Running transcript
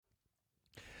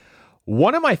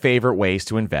One of my favorite ways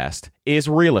to invest is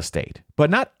real estate, but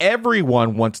not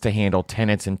everyone wants to handle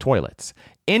tenants and toilets.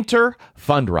 Enter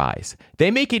Fundrise.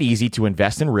 They make it easy to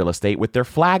invest in real estate with their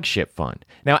flagship fund.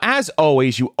 Now, as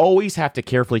always, you always have to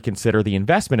carefully consider the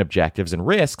investment objectives and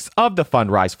risks of the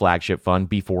Fundrise flagship fund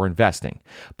before investing.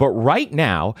 But right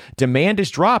now, demand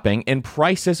is dropping and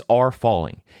prices are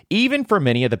falling, even for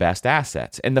many of the best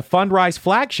assets. And the Fundrise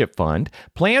flagship fund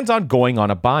plans on going on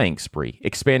a buying spree,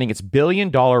 expanding its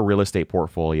billion-dollar real estate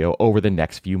portfolio over the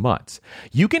next few months.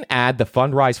 You can add the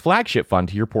Fundrise flagship fund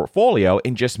to your portfolio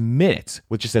in just minutes,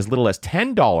 with just as little as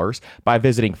 $10 by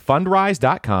visiting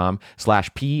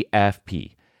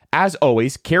fundrise.com/PFP. As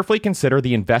always, carefully consider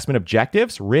the investment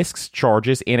objectives, risks,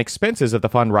 charges, and expenses of the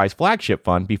Fundrise flagship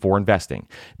fund before investing.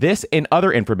 This and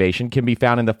other information can be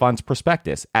found in the fund's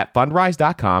prospectus at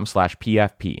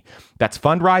fundrise.com/PFP. That's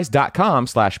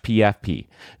fundrise.com/PFP.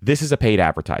 This is a paid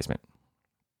advertisement.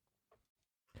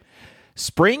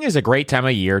 Spring is a great time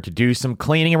of year to do some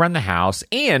cleaning around the house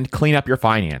and clean up your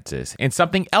finances. And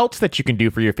something else that you can do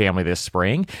for your family this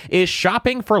spring is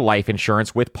shopping for life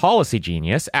insurance with Policy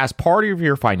Genius as part of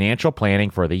your financial planning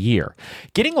for the year.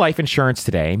 Getting life insurance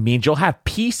today means you'll have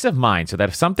peace of mind so that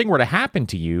if something were to happen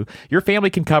to you, your family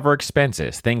can cover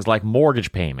expenses, things like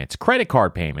mortgage payments, credit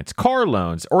card payments, car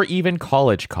loans, or even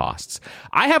college costs.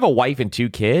 I have a wife and 2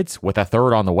 kids, with a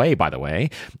third on the way, by the way,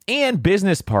 and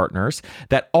business partners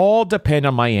that all depend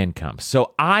on my income.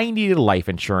 So I needed life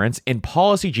insurance, and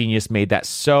Policy Genius made that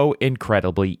so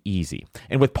incredibly easy.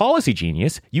 And with Policy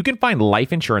Genius, you can find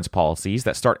life insurance policies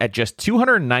that start at just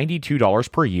 $292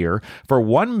 per year for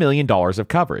 $1 million of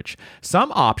coverage.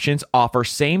 Some options offer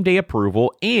same-day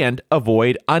approval and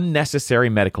avoid unnecessary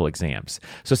medical exams.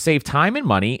 So save time and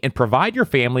money and provide your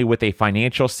family with a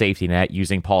financial safety net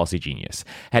using Policy Genius.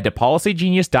 Head to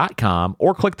policygenius.com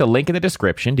or click the link in the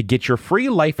description to get your free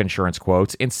life insurance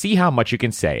quotes and see how much you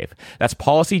can save. That's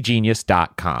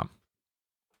policygenius.com.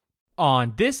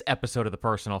 On this episode of the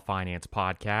Personal Finance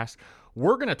Podcast,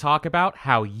 we're going to talk about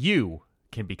how you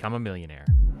can become a millionaire.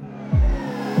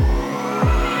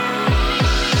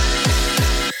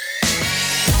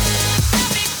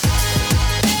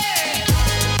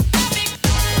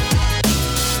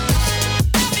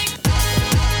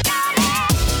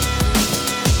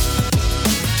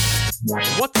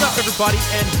 What's up, everybody,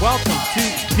 and welcome to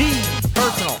the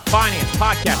Personal Finance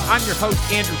Podcast. I'm your host,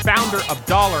 Andrew, founder of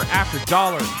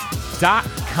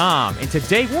DollarAfterDollar.com. And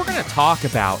today we're going to talk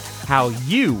about how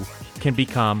you can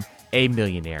become a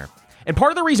millionaire. And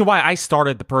part of the reason why I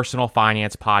started the Personal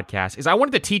Finance Podcast is I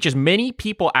wanted to teach as many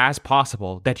people as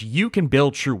possible that you can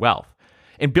build true wealth.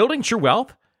 And building true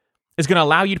wealth is going to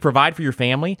allow you to provide for your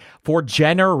family for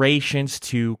generations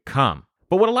to come.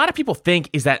 But what a lot of people think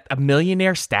is that a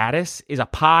millionaire status is a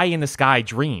pie-in-the-sky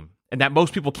dream and that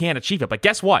most people can't achieve it. But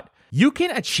guess what? You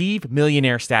can achieve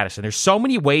millionaire status, and there's so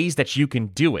many ways that you can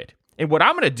do it. And what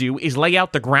I'm going to do is lay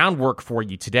out the groundwork for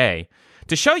you today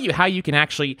to show you how you can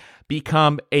actually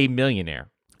become a millionaire.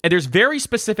 And there's very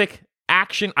specific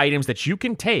action items that you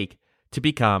can take to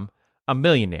become a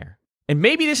millionaire. And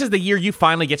maybe this is the year you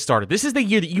finally get started. This is the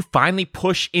year that you finally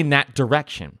push in that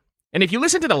direction. And if you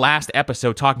listen to the last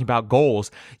episode talking about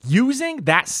goals, using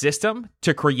that system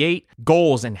to create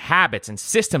goals and habits and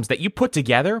systems that you put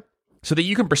together so that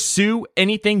you can pursue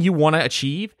anything you want to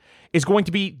achieve is going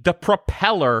to be the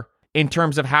propeller in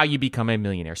terms of how you become a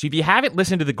millionaire. So if you haven't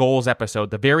listened to the goals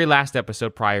episode, the very last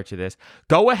episode prior to this,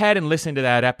 go ahead and listen to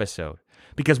that episode.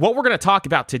 Because what we're going to talk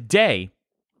about today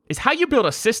is how you build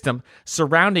a system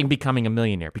surrounding becoming a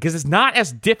millionaire. Because it's not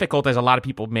as difficult as a lot of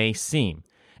people may seem.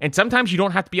 And sometimes you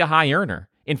don't have to be a high earner.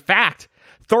 In fact,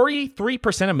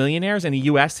 33% of millionaires in the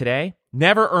US today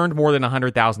never earned more than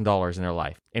 $100,000 in their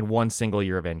life in one single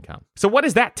year of income. So what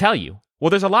does that tell you?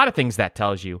 Well, there's a lot of things that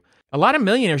tells you. A lot of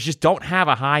millionaires just don't have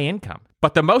a high income.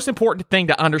 But the most important thing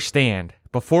to understand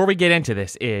before we get into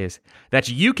this is that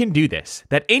you can do this,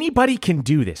 that anybody can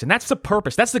do this. And that's the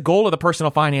purpose. That's the goal of the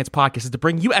Personal Finance Podcast, is to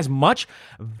bring you as much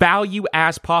value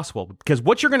as possible. Because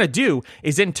what you're going to do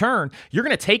is, in turn, you're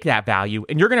going to take that value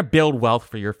and you're going to build wealth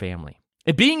for your family.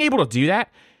 And being able to do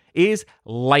that is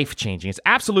life-changing. It's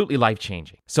absolutely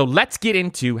life-changing. So let's get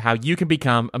into how you can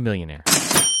become a millionaire.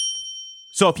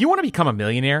 So if you want to become a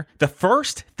millionaire, the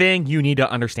first thing you need to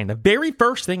understand, the very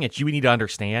first thing that you need to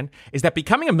understand is that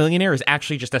becoming a millionaire is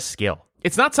actually just a skill.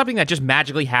 It's not something that just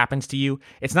magically happens to you.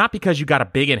 It's not because you got a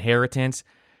big inheritance.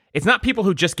 It's not people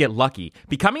who just get lucky.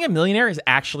 Becoming a millionaire is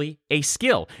actually a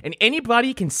skill, and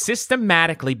anybody can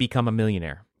systematically become a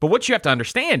millionaire. But what you have to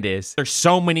understand is there's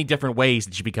so many different ways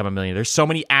that you become a millionaire. There's so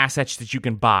many assets that you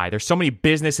can buy. There's so many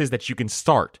businesses that you can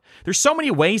start. There's so many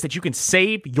ways that you can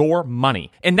save your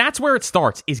money. And that's where it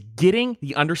starts, is getting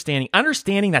the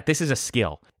understanding that this is a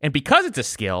skill. And because it's a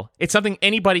skill, it's something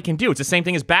anybody can do. It's the same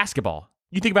thing as basketball.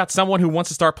 You think about someone who wants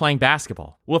to start playing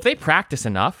basketball. Well, if they practice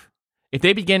enough, if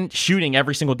they begin shooting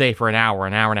every single day for an hour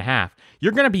and a half,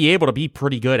 you're going to be able to be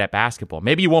pretty good at basketball.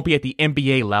 Maybe you won't be at the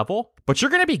NBA level, but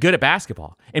you're going to be good at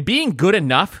basketball. And being good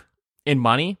enough in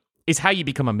money is how you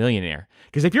become a millionaire.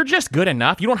 Because if you're just good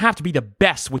enough, you don't have to be the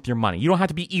best with your money. You don't have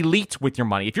to be elite with your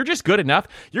money. If you're just good enough,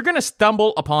 you're going to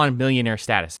stumble upon millionaire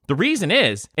status. The reason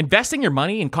is investing your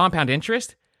money in compound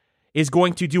interest is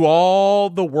going to do all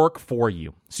the work for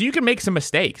you. So you can make some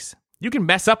mistakes. You can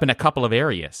mess up in a couple of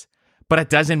areas. But it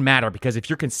doesn't matter, because if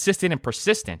you're consistent and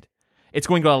persistent, it's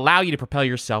going to allow you to propel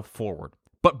yourself forward.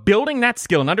 But building that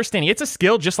skill and understanding, it's a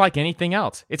skill just like anything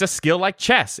else. It's a skill like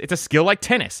chess. It's a skill like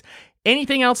tennis.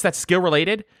 Anything else that's skill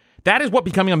related, that is what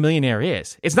becoming a millionaire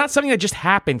is. It's not something that just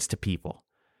happens to people.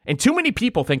 And too many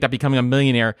people think that becoming a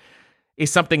millionaire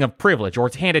is something of privilege or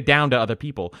it's handed down to other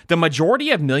people. The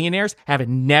majority of millionaires have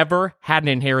never had an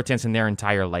inheritance in their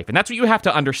entire life. And that's what you have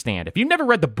to understand. If you've never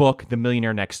read the book, The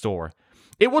Millionaire Next Door,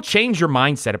 it will change your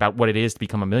mindset about what it is to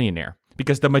become a millionaire,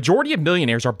 because the majority of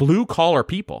millionaires are blue-collar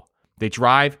people. They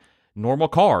drive normal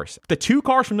cars. The two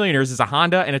cars for millionaires is a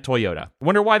Honda and a Toyota.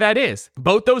 Wonder why that is.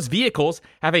 Both those vehicles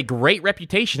have a great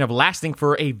reputation of lasting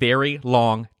for a very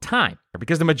long time,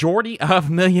 because the majority of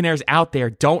millionaires out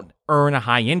there don't earn a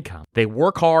high income. They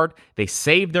work hard, they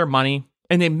save their money,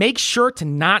 and they make sure to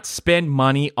not spend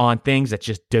money on things that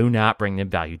just do not bring them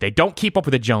value. They don't keep up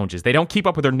with the Joneses. They don't keep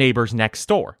up with their neighbors next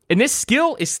door. And this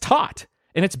skill is taught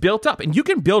and it's built up. And you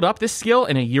can build up this skill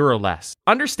in a year or less.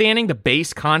 Understanding the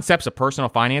base concepts of personal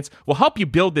finance will help you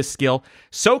build this skill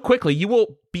so quickly you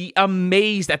will be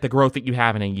amazed at the growth that you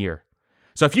have in a year.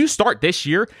 So if you start this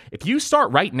year, if you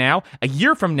start right now, a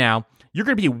year from now, you're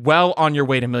going to be well on your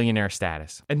way to millionaire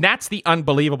status. And that's the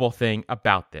unbelievable thing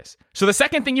about this. So the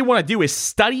second thing you want to do is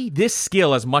study this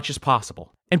skill as much as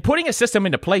possible. And putting a system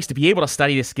into place to be able to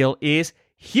study this skill is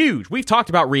huge. We've talked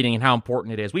about reading and how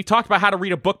important it is. We've talked about how to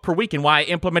read a book per week and why I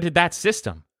implemented that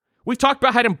system. We've talked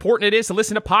about how important it is to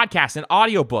listen to podcasts and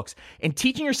audiobooks and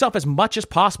teaching yourself as much as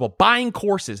possible, buying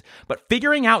courses, but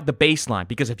figuring out the baseline.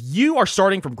 Because if you are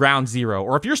starting from ground zero,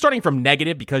 or if you're starting from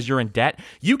negative because you're in debt,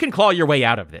 you can claw your way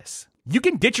out of this. You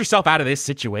can get yourself out of this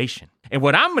situation. And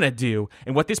what I'm going to do,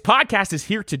 and what this podcast is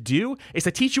here to do, is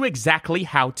to teach you exactly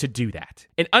how to do that.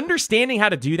 And understanding how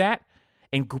to do that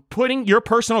and putting your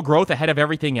personal growth ahead of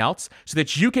everything else so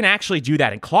that you can actually do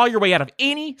that and claw your way out of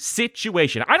any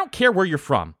situation. I don't care where you're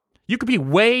from. You could be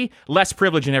way less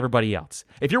privileged than everybody else.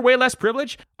 If you're way less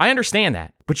privileged, I understand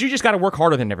that. But you just got to work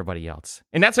harder than everybody else.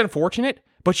 And that's unfortunate,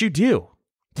 but you do.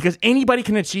 Because anybody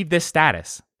can achieve this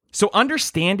status. So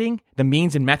understanding the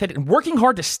means and method and working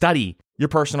hard to study your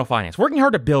personal finance, working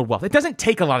hard to build wealth. It doesn't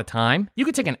take a lot of time. You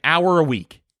can take an hour a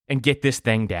week and get this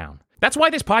thing down. That's why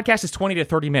this podcast is 20 to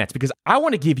 30 minutes, because I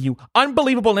want to give you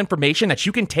unbelievable information that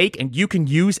you can take and you can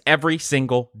use every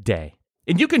single day.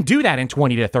 And you can do that in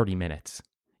 20 to 30 minutes.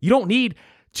 You don't need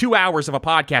 2 hours of a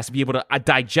podcast to be able to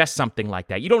digest something like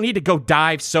that. You don't need to go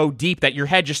dive so deep that your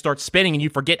head just starts spinning and you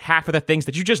forget half of the things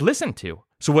that you just listened to.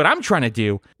 So what I'm trying to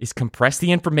do is compress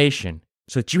the information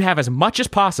so that you have as much as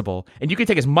possible and you can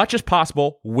take as much as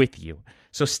possible with you.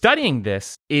 So studying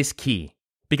this is key,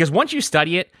 because once you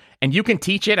study it and you can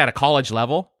teach it at a college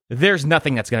level, there's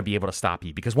nothing that's going to be able to stop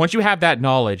you. Because once you have that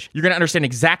knowledge, you're going to understand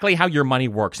exactly how your money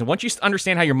works. And once you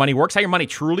understand how your money works, how your money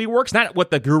truly works, not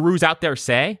what the gurus out there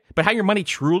say, but how your money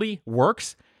truly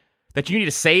works, that you need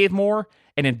to save more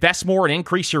and invest more and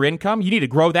increase your income, you need to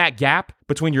grow that gap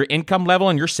between your income level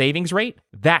and your savings rate.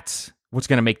 That's what's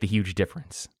going to make the huge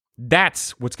difference.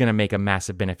 That's what's going to make a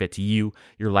massive benefit to you,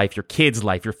 your life, your kids'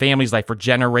 life, your family's life for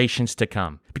generations to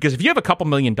come. Because if you have a couple $1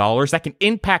 million, that can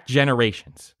impact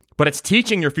generations. But it's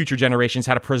teaching your future generations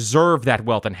how to preserve that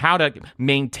wealth and how to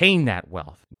maintain that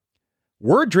wealth.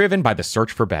 We're driven by the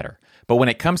search for better. But when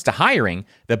it comes to hiring,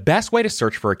 the best way to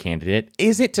search for a candidate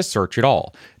isn't to search at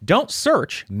all. Don't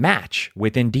search, match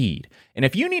with Indeed. And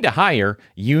if you need to hire,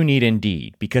 you need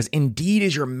Indeed, because Indeed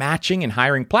is your matching and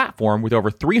hiring platform with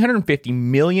over 350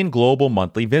 million global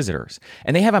monthly visitors.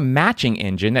 And they have a matching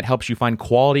engine that helps you find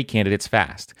quality candidates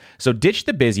fast. So ditch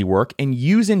the busy work and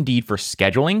use Indeed for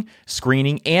scheduling,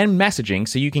 screening, and messaging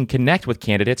so you can connect with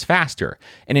candidates faster.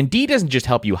 And Indeed doesn't just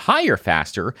help you hire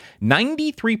faster.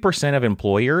 93% of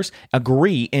employers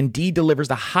Agree, Indeed delivers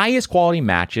the highest quality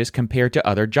matches compared to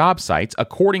other job sites,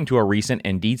 according to a recent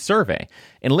Indeed survey.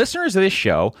 And listeners of this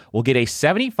show will get a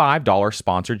 $75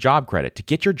 sponsored job credit to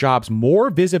get your jobs more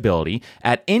visibility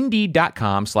at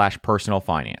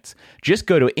Indeed.com/personalfinance. Just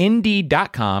go to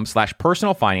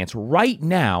Indeed.com/personalfinance right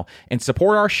now and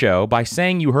support our show by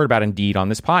saying you heard about Indeed on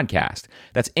this podcast.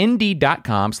 That's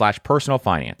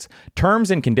Indeed.com/personalfinance. Terms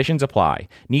and conditions apply.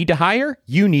 Need to hire?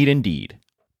 You need Indeed.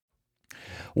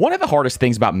 One of the hardest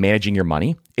things about managing your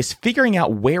money is figuring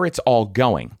out where it's all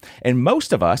going. And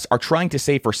most of us are trying to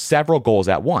save for several goals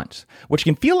at once, which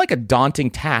can feel like a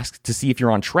daunting task to see if you're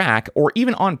on track or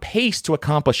even on pace to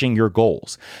accomplishing your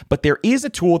goals. But there is a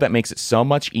tool that makes it so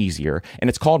much easier, and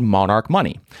it's called Monarch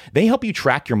Money. They help you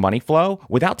track your money flow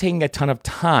without taking a ton of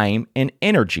time and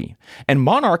energy. And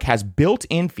Monarch has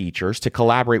built-in features to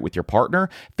collaborate with your partner,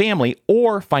 family,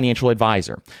 or financial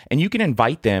advisor. And you can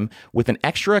invite them with an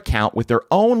extra account with their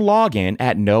own login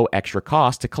at no extra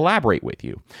cost to collaborate with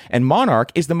you. And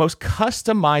Monarch is the most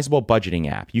customizable budgeting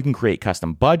app. You can create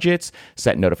custom budgets,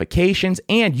 set notifications,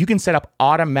 and you can set up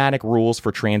automatic rules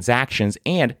for transactions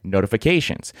and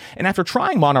notifications. And after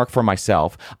trying Monarch for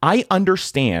myself, I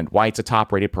understand why it's a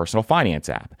top-rated personal finance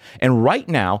app. And right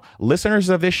now, listeners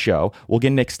of this show will get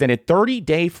an extended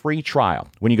 30-day free trial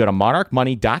when you go to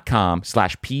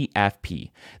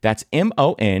monarchmoney.com/PFP. That's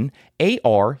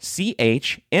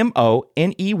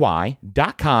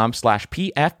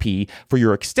MonarchMoney.com/PFP for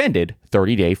your extended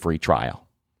 30-day free trial.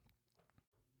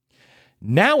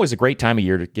 Now is a great time of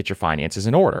year to get your finances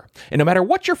in order. And no matter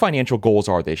what your financial goals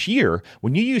are this year,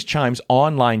 when you use Chime's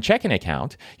online checking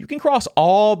account, you can cross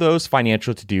all those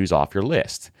financial to-dos off your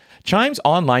list. Chime's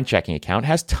online checking account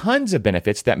has tons of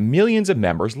benefits that millions of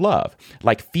members love,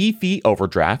 like fee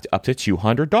overdraft up to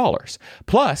 $200.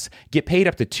 Plus, get paid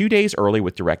up to 2 days early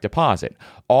with direct deposit,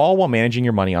 all while managing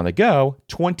your money on the go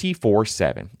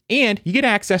 24/7. And you get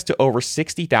access to over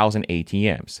 60,000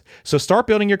 ATMs. So start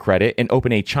building your credit and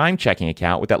open a Chime checking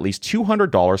account with at least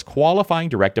 $200 qualifying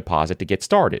direct deposit to get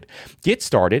started. Get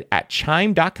started at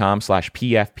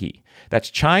chime.com/PFP. That's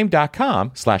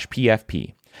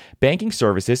chime.com/PFP. Banking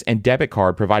services and debit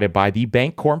card provided by the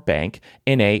Bancorp Bank,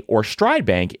 N.A. or Stride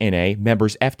Bank, N.A.,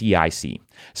 members FDIC.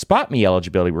 SpotMe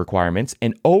eligibility requirements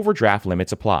and overdraft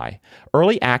limits apply.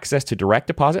 Early access to direct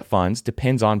deposit funds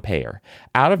depends on payer.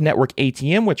 Out-of-network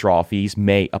ATM withdrawal fees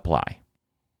may apply.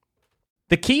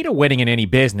 The key to winning in any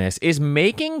business is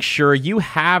making sure you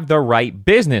have the right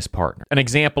business partner. An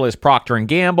example is Procter &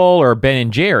 Gamble or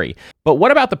Ben & Jerry. But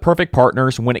what about the perfect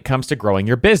partners when it comes to growing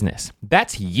your business?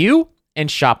 That's you and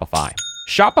Shopify.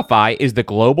 Shopify is the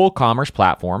global commerce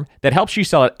platform that helps you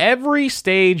sell at every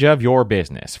stage of your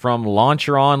business, from launch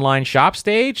your online shop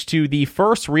stage to the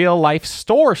first real-life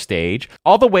store stage,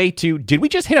 all the way to, did we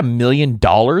just hit $1 million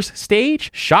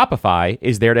stage? Shopify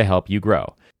is there to help you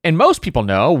grow. And most people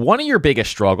know one of your biggest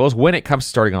struggles when it comes to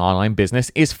starting an online business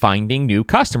is finding new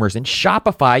customers, and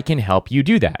Shopify can help you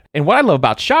do that. And what I love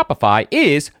about Shopify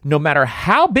is no matter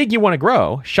how big you want to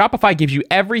grow, Shopify gives you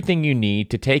everything you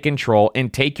need to take control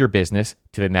and take your business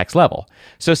to the next level.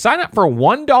 So sign up for a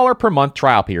 $1 per month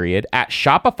trial period at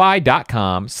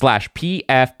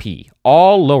shopify.com/PFP,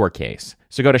 all lowercase.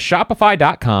 So go to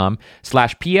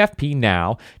shopify.com/PFP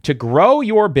now to grow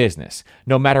your business,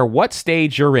 no matter what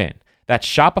stage you're in. That's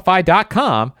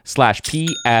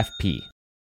shopify.com/PFP.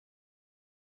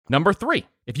 Number 3,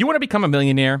 if you want to become a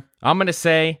millionaire, I'm going to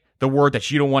say the word that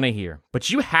you don't want to hear, but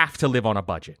you have to live on a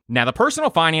budget. Now, the Personal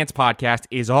Finance Podcast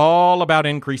is all about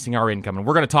increasing our income, and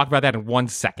we're going to talk about that in 1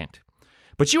 second.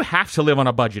 But you have to live on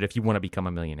a budget if you want to become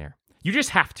a millionaire. You just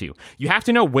have to. You have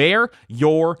to know where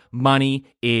your money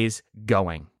is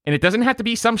going. And it doesn't have to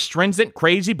be some stringent,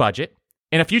 crazy budget.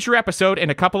 In a future episode in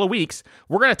a couple of weeks,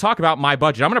 we're going to talk about my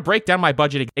budget. I'm going to break down my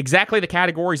budget, exactly the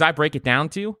categories I break it down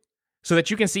to, so that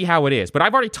you can see how it is. But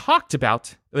I've already talked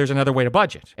about there's another way to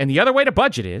budget. And the other way to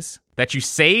budget is that you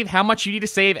save how much you need to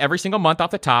save every single month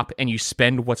off the top, and you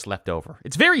spend what's left over.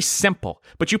 It's very simple,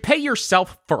 but you pay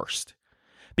yourself first.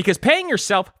 Because paying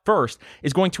yourself first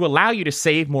is going to allow you to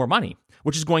save more money,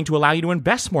 which is going to allow you to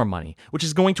invest more money, which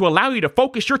is going to allow you to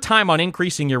focus your time on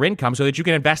increasing your income so that you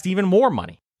can invest even more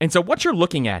money. And so what you're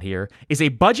looking at here is a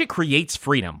budget creates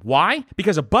freedom. Why?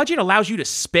 Because a budget allows you to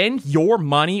spend your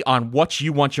money on what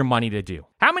you want your money to do.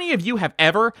 How many of you have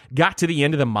ever got to the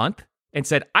end of the month and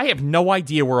said, I have no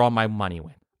idea where all my money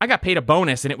went? I got paid a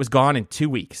bonus and it was gone in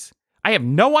 2 weeks. I have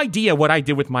no idea what I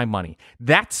did with my money.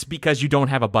 That's because you don't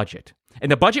have a budget.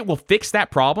 And the budget will fix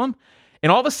that problem.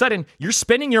 And all of a sudden, you're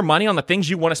spending your money on the things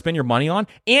you want to spend your money on,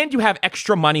 and you have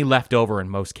extra money left over in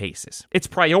most cases. It's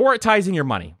prioritizing your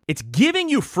money. It's giving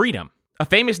you freedom A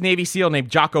famous Navy SEAL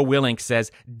named Jocko Willink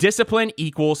says, discipline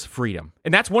equals freedom.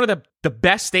 And that's one of the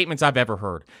best statements I've ever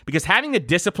heard, because having the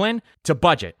discipline to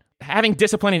budget, having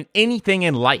discipline in anything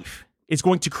in life is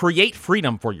going to create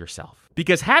freedom for yourself,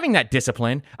 because having that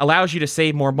discipline allows you to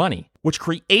save more money, which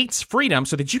creates freedom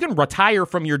so that you can retire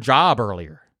from your job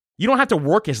earlier. You don't have to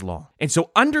work as long. And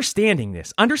so understanding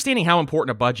this, understanding how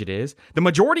important a budget is, the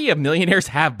majority of millionaires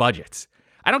have budgets.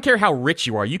 I don't care how rich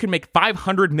you are. You can make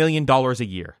 $500 million a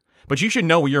year, but you should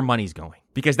know where your money's going,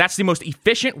 because that's the most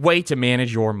efficient way to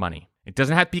manage your money. It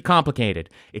doesn't have to be complicated.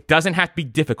 It doesn't have to be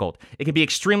difficult. It can be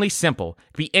extremely simple.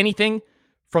 It can be anything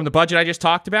from the budget I just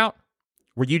talked about,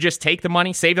 where you just take the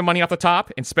money, save the money off the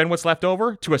top, and spend what's left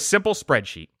over, to a simple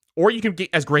spreadsheet. Or you can get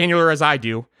as granular as I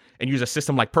do and use a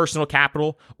system like Personal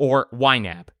Capital or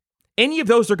YNAB. Any of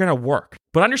those are going to work.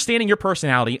 But understanding your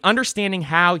personality, understanding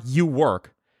how you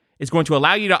work, is going to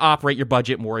allow you to operate your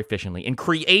budget more efficiently and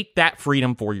create that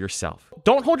freedom for yourself.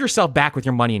 Don't hold yourself back with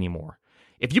your money anymore.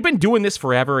 If you've been doing this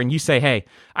forever and you say, hey,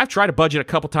 I've tried to budget a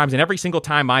couple times and every single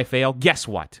time I fail, guess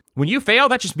what? When you fail,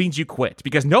 that just means you quit,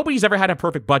 because nobody's ever had a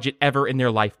perfect budget ever in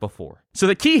their life before. So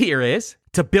the key here is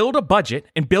to build a budget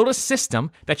and build a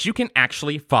system that you can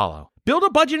actually follow. Build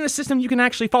a budget and a system you can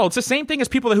actually follow. It's the same thing as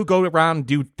people who go around and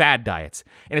do fad diets.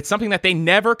 And it's something that they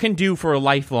never can do for a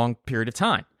lifelong period of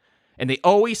time. And they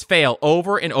always fail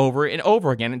over and over and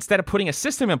over again, instead of putting a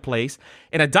system in place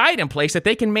and a diet in place that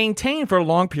they can maintain for a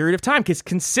long period of time, because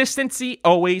consistency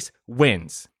always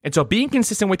wins. And so being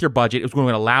consistent with your budget is going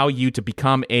to allow you to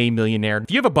become a millionaire. If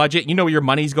you have a budget, you know where your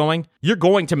money's going, you're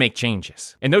going to make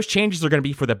changes. And those changes are going to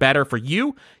be for the better for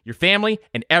you, your family,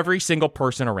 and every single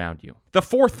person around you. The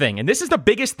fourth thing, and this is the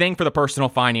biggest thing for the Personal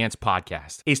Finance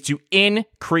Podcast, is to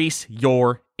increase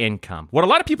your income. What a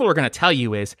lot of people are going to tell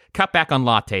you is cut back on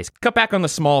lattes, cut back on the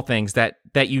small things that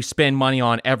you spend money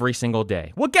on every single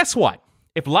day. Well, guess what?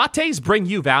 If lattes bring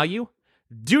you value,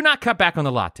 do not cut back on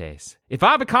the lattes. If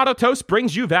avocado toast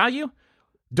brings you value,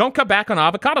 don't cut back on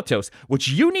avocado toast. What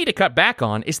you need to cut back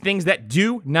on is things that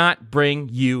do not bring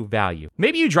you value.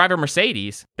 Maybe you drive a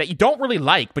Mercedes that you don't really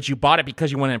like, but you bought it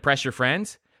because you want to impress your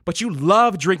friends, but you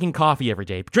love drinking coffee every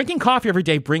day. Drinking coffee every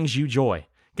day brings you joy.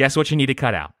 Guess what you need to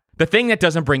cut out? The thing that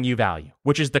doesn't bring you value,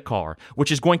 which is the car,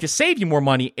 which is going to save you more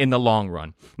money in the long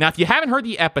run. Now, if you haven't heard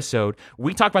the episode,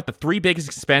 we talk about the 3 biggest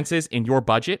expenses in your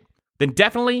budget, then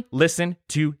definitely listen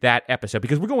to that episode,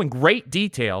 because we're going great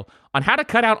detail on how to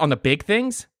cut out on the big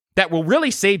things that will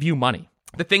really save you money.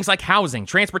 The things like housing,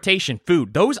 transportation,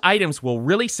 food, those items will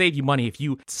really save you money if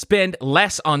you spend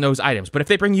less on those items. But if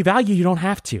they bring you value, you don't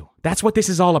have to. That's what this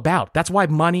is all about. That's why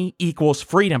money equals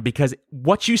freedom, because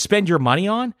what you spend your money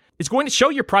on is going to show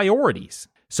your priorities.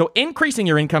 So increasing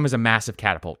your income is a massive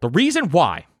catapult. The reason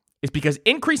why is because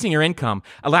increasing your income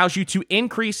allows you to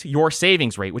increase your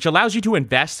savings rate, which allows you to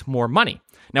invest more money.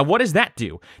 Now, what does that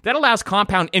do? That allows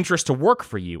compound interest to work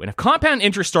for you. And if compound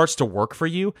interest starts to work for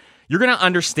you, you're going to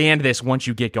understand this once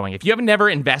you get going. If you have never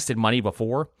invested money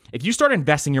before, if you start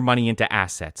investing your money into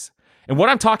assets, and what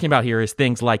I'm talking about here is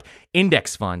things like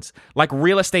index funds, like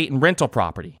real estate and rental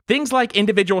property, things like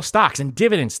individual stocks and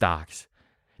dividend stocks.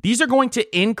 These are going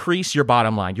to increase your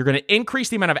bottom line. You're going to increase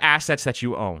the amount of assets that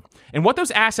you own. And what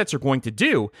those assets are going to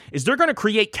do is they're going to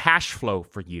create cash flow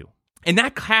for you. And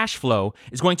that cash flow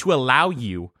is going to allow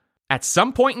you, at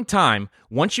some point in time,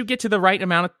 once you get to the right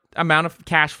amount of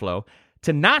cash flow,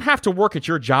 to not have to work at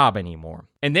your job anymore.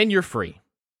 And then you're free.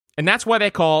 And that's why they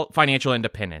call financial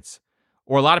independence,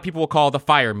 or a lot of people will call the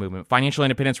FIRE movement, financial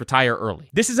independence, retire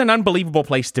early. This is an unbelievable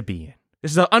place to be in.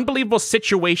 This is an unbelievable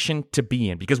situation to be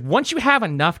in, because once you have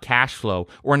enough cash flow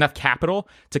or enough capital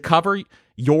to cover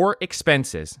your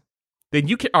expenses, then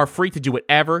you are free to do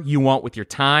whatever you want with your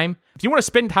time. If you want to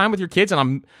spend time with your kids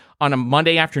on a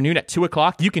Monday afternoon at 2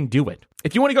 o'clock, you can do it.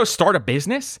 If you want to go start a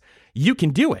business, you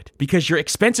can do it, because your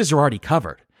expenses are already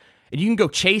covered. And you can go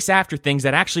chase after things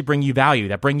that actually bring you value,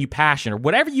 that bring you passion, or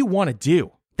whatever you want to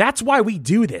do. That's why we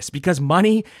do this, because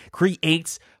money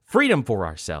creates freedom for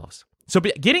ourselves. So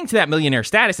getting to that millionaire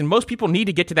status, and most people need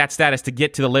to get to that status to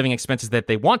get to the living expenses that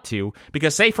they want to,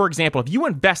 because say, for example, if you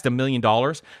invest $1 million,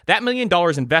 that $1 million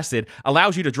invested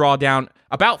allows you to draw down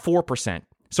about 4%.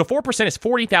 So 4% is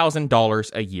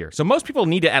 $40,000 a year. So most people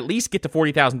need to at least get to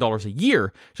 $40,000 a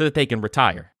year so that they can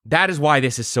retire. That is why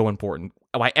this is so important,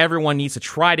 why everyone needs to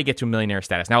try to get to a millionaire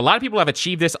status. Now, a lot of people have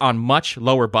achieved this on much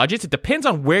lower budgets. It depends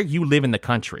on where you live in the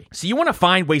country. So you want to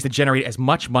find ways to generate as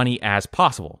much money as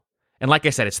possible. And like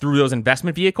I said, it's through those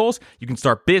investment vehicles, you can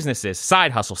start businesses,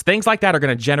 side hustles, things like that are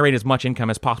going to generate as much income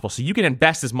as possible. So you can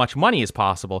invest as much money as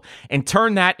possible and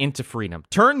turn that into freedom.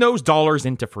 Turn those dollars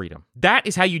into freedom. That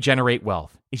is how you generate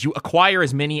wealth, is you acquire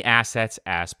as many assets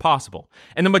as possible.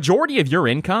 And the majority of your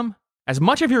income, as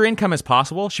much of your income as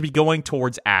possible, should be going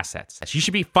towards assets. You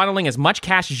should be funneling as much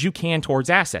cash as you can towards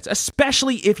assets,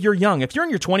 especially if you're young. If you're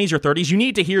in your 20s or 30s, you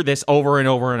need to hear this over and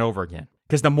over and over again.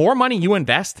 Because the more money you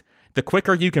invest, the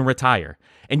quicker you can retire.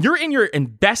 And you're in your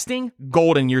investing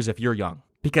golden years if you're young,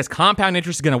 because compound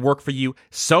interest is going to work for you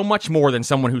so much more than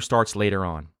someone who starts later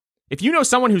on. If you know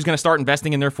someone who's going to start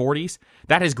investing in their 40s,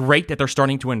 that is great that they're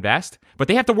starting to invest, but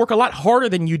they have to work a lot harder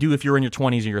than you do if you're in your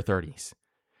 20s or your 30s.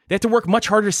 They have to work much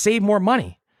harder to save more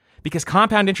money because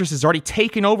compound interest is already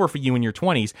taken over for you in your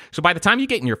 20s. So by the time you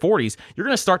get in your 40s, you're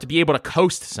going to start to be able to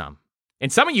coast some.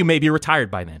 And some of you may be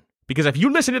retired by then. Because if you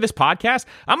listen to this podcast,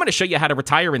 I'm going to show you how to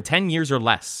retire in 10 years or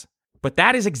less. But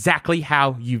that is exactly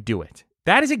how you do it.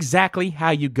 That is exactly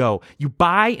how you go. You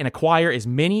buy and acquire as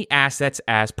many assets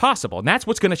as possible. And that's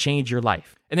what's going to change your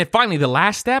life. And then finally, the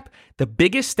last step, the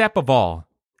biggest step of all,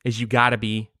 is you got to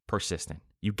be persistent.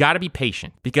 You got to be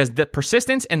patient, because the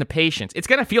persistence and the patience, it's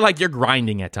going to feel like you're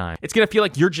grinding at times. It's going to feel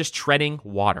like you're just treading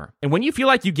water. And when you feel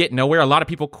like you get nowhere, a lot of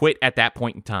people quit at that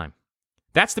point in time.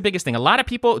 That's the biggest thing. A lot of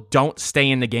people don't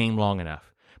stay in the game long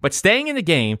enough. But staying in the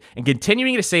game and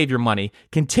continuing to save your money,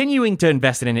 continuing to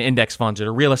invest it in index funds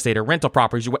or real estate or rental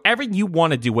properties or whatever you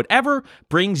want to do, whatever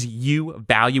brings you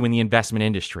value in the investment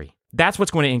industry, that's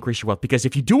what's going to increase your wealth. Because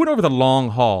if you do it over the long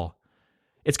haul,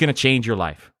 it's going to change your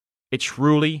life. It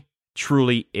truly,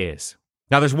 truly is.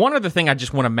 Now, there's one other thing I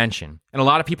just want to mention, and a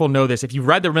lot of people know this. If you've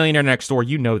read The Millionaire Next Door,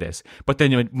 you know this. But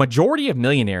the majority of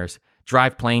millionaires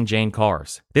drive plain Jane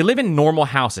cars. They live in normal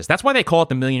houses. That's why they call it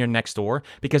the Millionaire Next Door,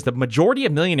 because the majority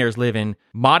of millionaires live in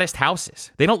modest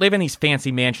houses. They don't live in these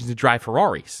fancy mansions and drive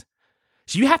Ferraris.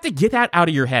 So you have to get that out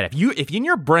of your head. If in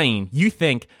your brain you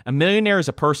think a millionaire is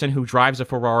a person who drives a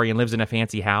Ferrari and lives in a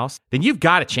fancy house, then you've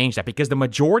got to change that, because the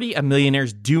majority of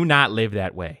millionaires do not live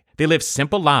that way. They live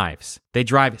simple lives. They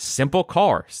drive simple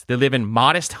cars. They live in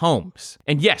modest homes.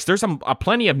 And yes, there's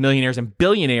plenty of millionaires and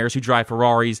billionaires who drive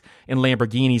Ferraris and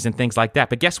Lamborghinis and things like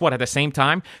that. But guess what? At the same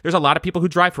time, there's a lot of people who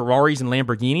drive Ferraris and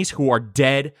Lamborghinis who are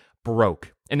dead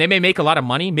broke. And they may make a lot of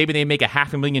money. Maybe they make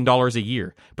 $500,000 a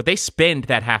year, but they spend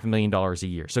that $500,000 a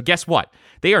year. So guess what?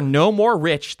 They are no more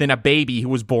rich than a baby who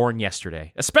was born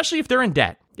yesterday, especially if they're in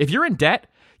debt. If you're in debt,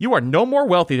 you are no more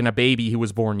wealthy than a baby who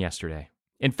was born yesterday.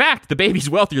 In fact, the baby's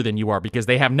wealthier than you are because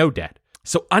they have no debt.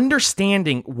 So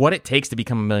understanding what it takes to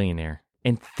become a millionaire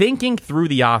and thinking through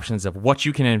the options of what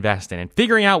you can invest in and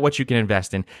figuring out what you can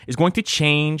invest in is going to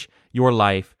change your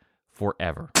life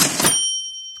forever.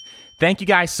 Thank you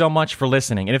guys so much for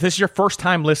listening. And if this is your first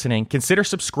time listening, consider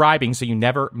subscribing so you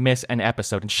never miss an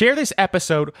episode. And share this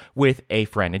episode with a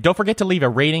friend. And don't forget to leave a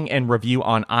rating and review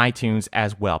on iTunes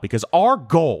as well, because our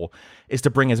goal is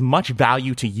to bring as much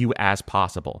value to you as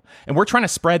possible. And we're trying to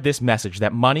spread this message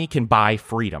that money can buy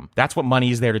freedom. That's what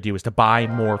money is there to do, is to buy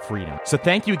more freedom. So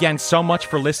thank you again so much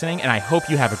for listening, and I hope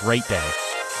you have a great day.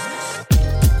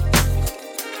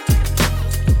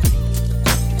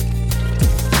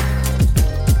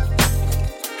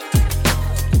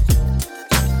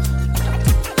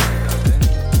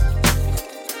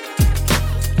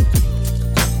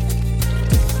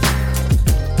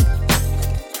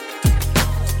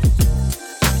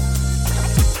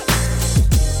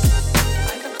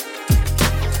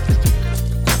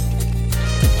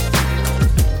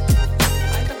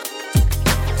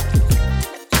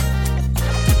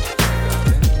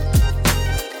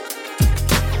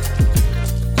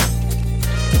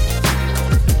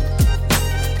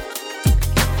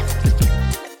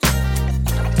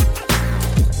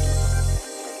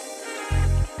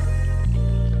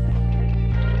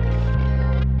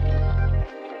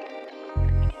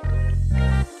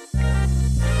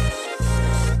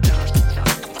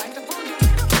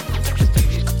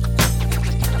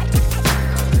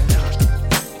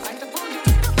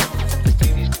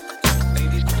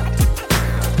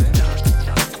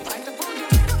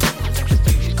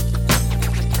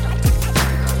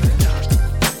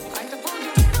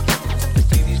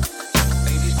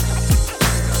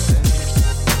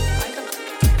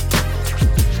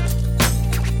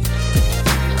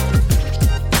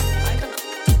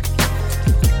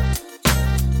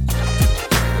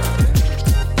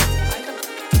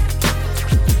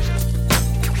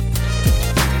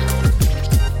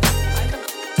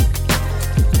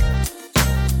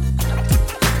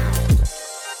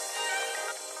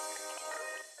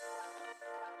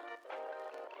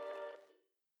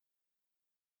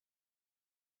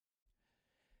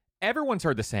 Everyone's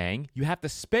heard the saying, you have to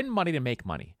spend money to make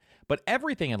money. But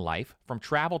everything in life, from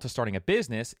travel to starting a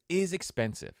business, is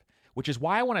expensive, which is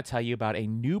why I want to tell you about a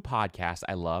new podcast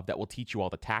I love that will teach you all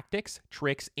the tactics,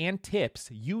 tricks, and tips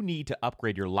you need to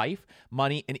upgrade your life,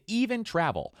 money, and even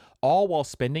travel, all while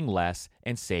spending less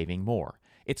and saving more.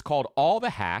 It's called All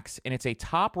the Hacks, and it's a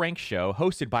top-ranked show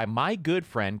hosted by my good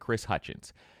friend, Chris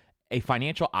Hutchins, a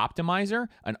financial optimizer,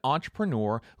 an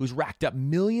entrepreneur who's racked up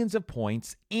millions of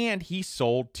points, and he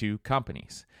sold 2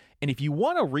 companies. And if you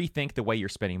want to rethink the way you're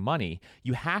spending money,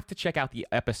 you have to check out the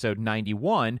episode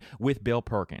 91 with Bill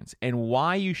Perkins and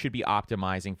why you should be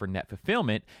optimizing for net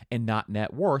fulfillment and not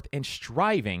net worth and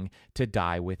striving to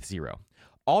die with zero.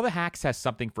 All the Hacks has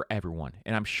something for everyone,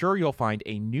 and I'm sure you'll find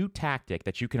a new tactic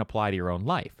that you can apply to your own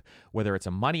life, whether it's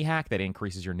a money hack that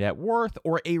increases your net worth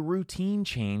or a routine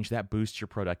change that boosts your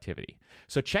productivity.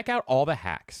 So check out All the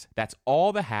Hacks. That's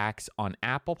All the Hacks on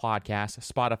Apple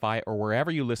Podcasts, Spotify, or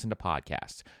wherever you listen to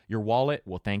podcasts. Your wallet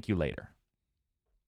will thank you later.